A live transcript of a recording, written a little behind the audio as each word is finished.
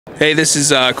Hey, this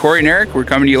is Corey and Eric. We're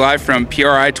coming to you live from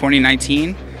PRI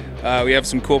 2019. We have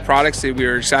some cool products that we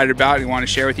are excited about and want to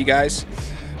share with you guys.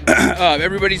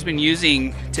 Everybody's been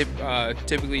using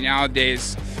typically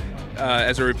nowadays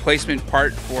as a replacement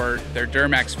part for their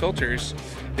Duramax filters,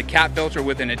 the cat filter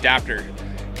with an adapter.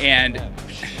 And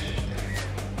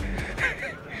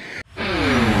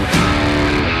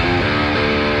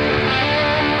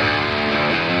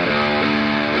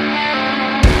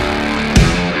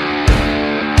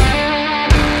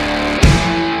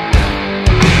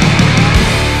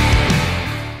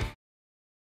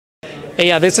Hey,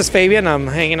 yeah, this is Fabian. I'm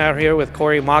hanging out here with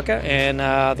Corey Maka,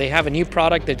 and they have a new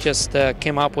product that just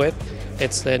came up with.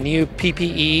 It's the new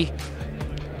PPE,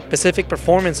 Pacific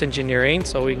Performance Engineering,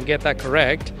 so we can get that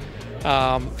correct.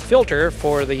 Filter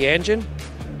for the engine,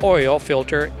 oil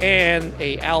filter, and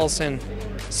a Allison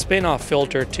spin-off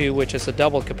filter too, which is a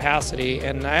double capacity.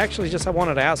 And I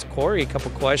wanted to ask Corey a couple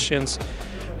questions.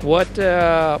 What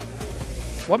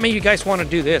made you guys want to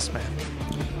do this, man?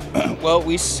 well,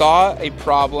 we saw a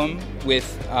problem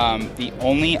with the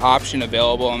only option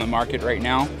available on the market right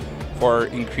now for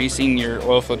increasing your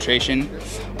oil filtration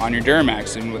on your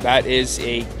Duramax, and that is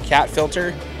a cat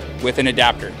filter with an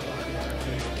adapter.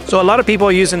 So a lot of people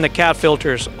are using the cat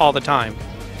filters all the time.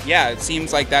 Yeah, it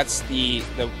seems like that's the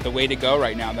way to go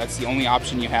right now. That's the only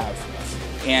option you have.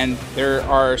 And there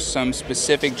are some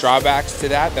specific drawbacks to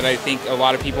that I think a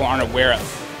lot of people aren't aware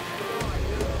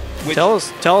of.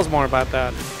 Tell us more about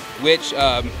that. Which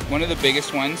one of the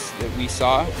biggest ones that we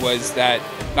saw was that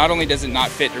not only does it not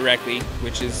fit directly,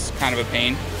 which is kind of a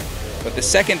pain, but the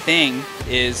second thing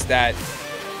is that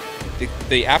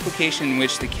the application in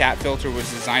which the cat filter was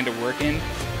designed to work in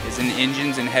is in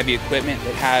engines and heavy equipment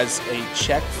that has a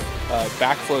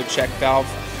backflow check valve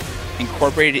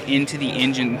incorporated into the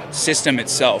engine system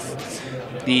itself.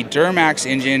 The Duramax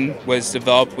engine was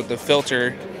developed with the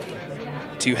filter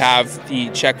to have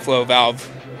the check flow valve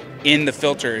in the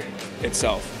filter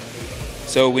itself.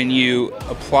 So when you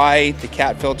apply the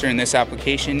cat filter in this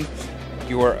application,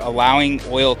 you're allowing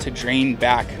oil to drain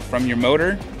back from your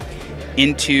motor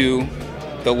into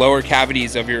the lower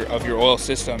cavities of your oil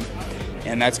system,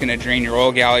 and that's going to drain your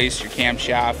oil galleys, your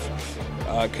camshaft,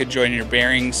 could join your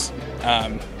bearings.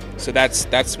 So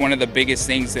that's one of the biggest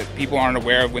things that people aren't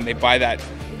aware of when they buy that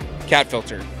cat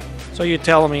filter. So you're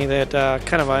telling me that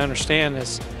I understand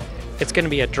is it's going to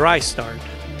be a dry start.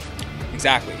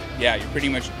 Exactly. Yeah, you're pretty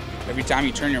much, every time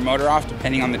you turn your motor off,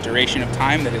 depending on the duration of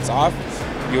time that it's off,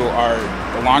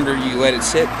 the longer you let it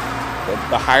sit,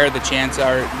 the higher the chance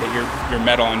are that you're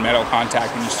metal on metal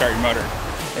contact when you start your motor,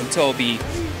 until the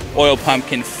oil pump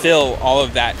can fill all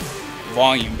of that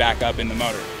volume back up in the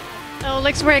motor. Oh,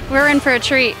 looks like we're in for a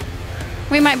treat.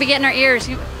 We might be getting our ears.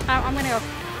 I'm gonna go.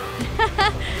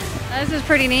 This is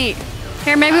pretty neat.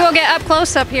 Here, maybe we'll get up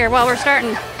close up here while we're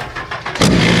starting.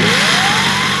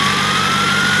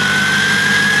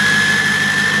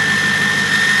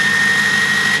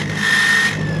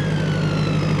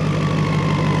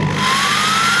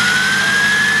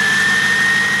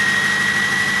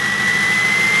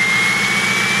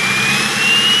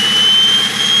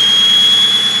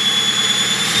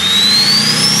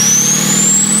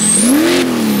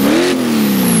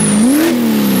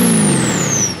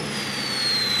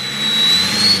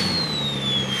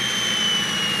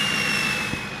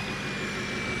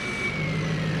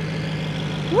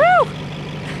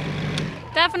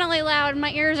 Definitely loud.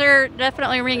 My ears are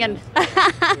definitely ringing.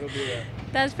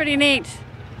 That's pretty neat.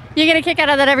 You get a kick out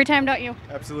of that every time, don't you?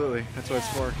 Absolutely. That's what it's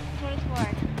for. That's what it's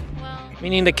for. Well,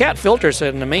 Meaning the cat filter is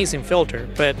an amazing filter,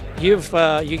 but you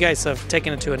guys have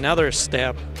taken it to another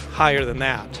step higher than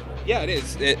that. Yeah, it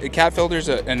is. The cat filter is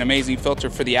an amazing filter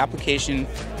for the application,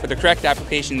 for the correct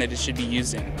application that it should be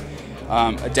used in.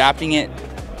 Adapting it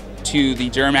to the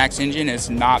Duramax engine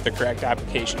is not the correct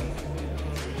application.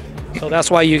 So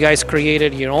that's why you guys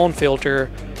created your own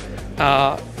filter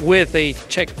with a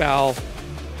check valve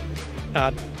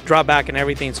drawback and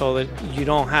everything, so that you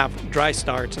don't have dry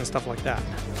starts and stuff like that.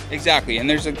 Exactly, and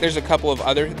there's a couple of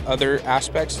other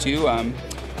aspects too.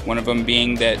 One of them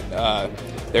being that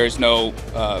there's no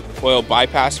oil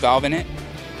bypass valve in it.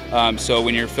 So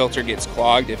when your filter gets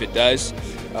clogged, if it does,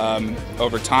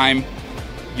 over time,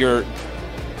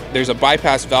 there's a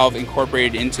bypass valve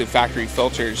incorporated into factory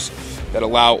filters that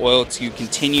allow oil to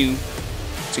continue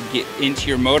to get into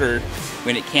your motor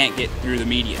when it can't get through the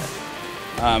media.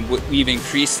 We've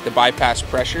increased the bypass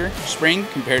pressure spring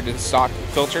compared to the stock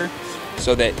filter,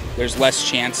 so that there's less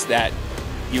chance that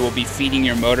you will be feeding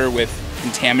your motor with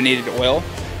contaminated oil.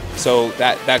 So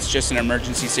that's just an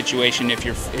emergency situation if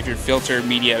your filter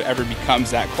media ever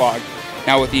becomes that clogged.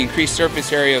 Now with the increased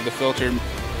surface area of the filter,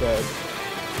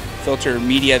 filter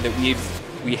media that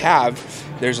we have,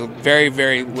 there's a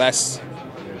very less,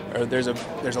 or there's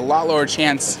a lot lower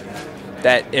chance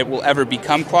that it will ever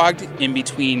become clogged in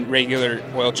between regular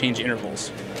oil change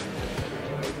intervals.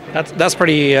 That's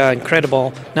pretty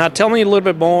incredible. Now tell me a little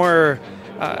bit more.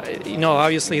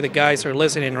 Obviously the guys are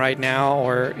listening right now,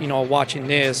 or watching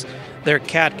this. They're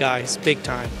cat guys, big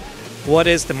time. What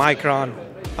is the micron,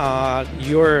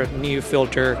 your new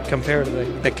filter, compared to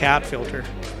the cat filter?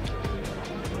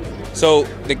 So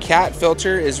the cat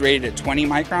filter is rated at 20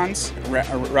 microns,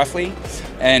 roughly,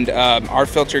 and our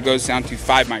filter goes down to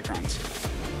 5 microns.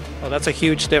 Oh, that's a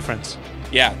huge difference.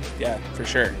 Yeah, for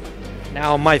sure.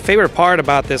 Now, my favorite part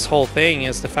about this whole thing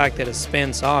is the fact that it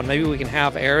spins on. Maybe we can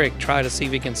have Eric try to see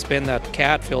if we can spin that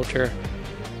cat filter.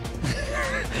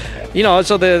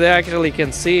 So they actually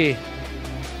can see.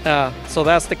 So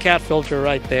that's the cat filter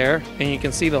right there, and you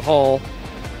can see the hole.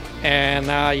 And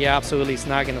yeah, absolutely, it's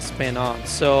not going to spin on.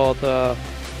 So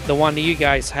the one that you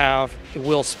guys have, it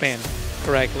will spin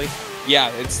correctly.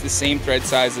 Yeah, it's the same thread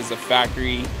size as a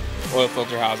factory oil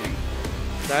filter housing.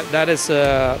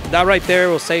 That right there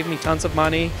will save me tons of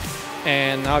money,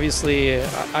 and obviously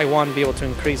I want to be able to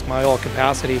increase my oil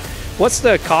capacity. What's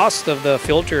the cost of the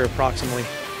filter approximately?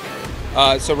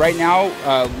 So right now,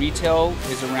 retail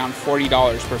is around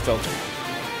 $40 per filter.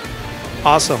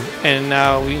 Awesome.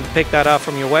 And we can pick that up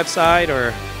from your website,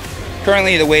 or?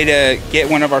 Currently, the way to get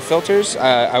one of our filters,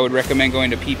 I would recommend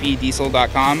going to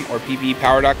ppediesel.com or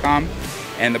ppepower.com,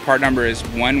 and the part number is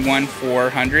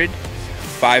 11400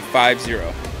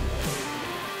 550.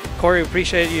 Corey,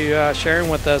 appreciate you sharing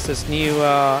with us this new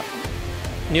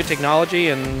technology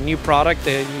and new product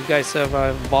that you guys have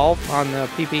evolved on the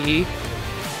PPE.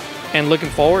 And looking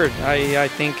forward, I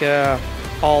think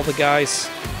all the guys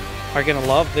are going to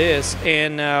love this,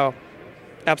 and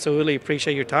absolutely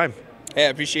appreciate your time. Hey, I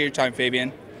appreciate your time,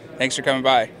 Fabian. Thanks for coming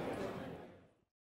by.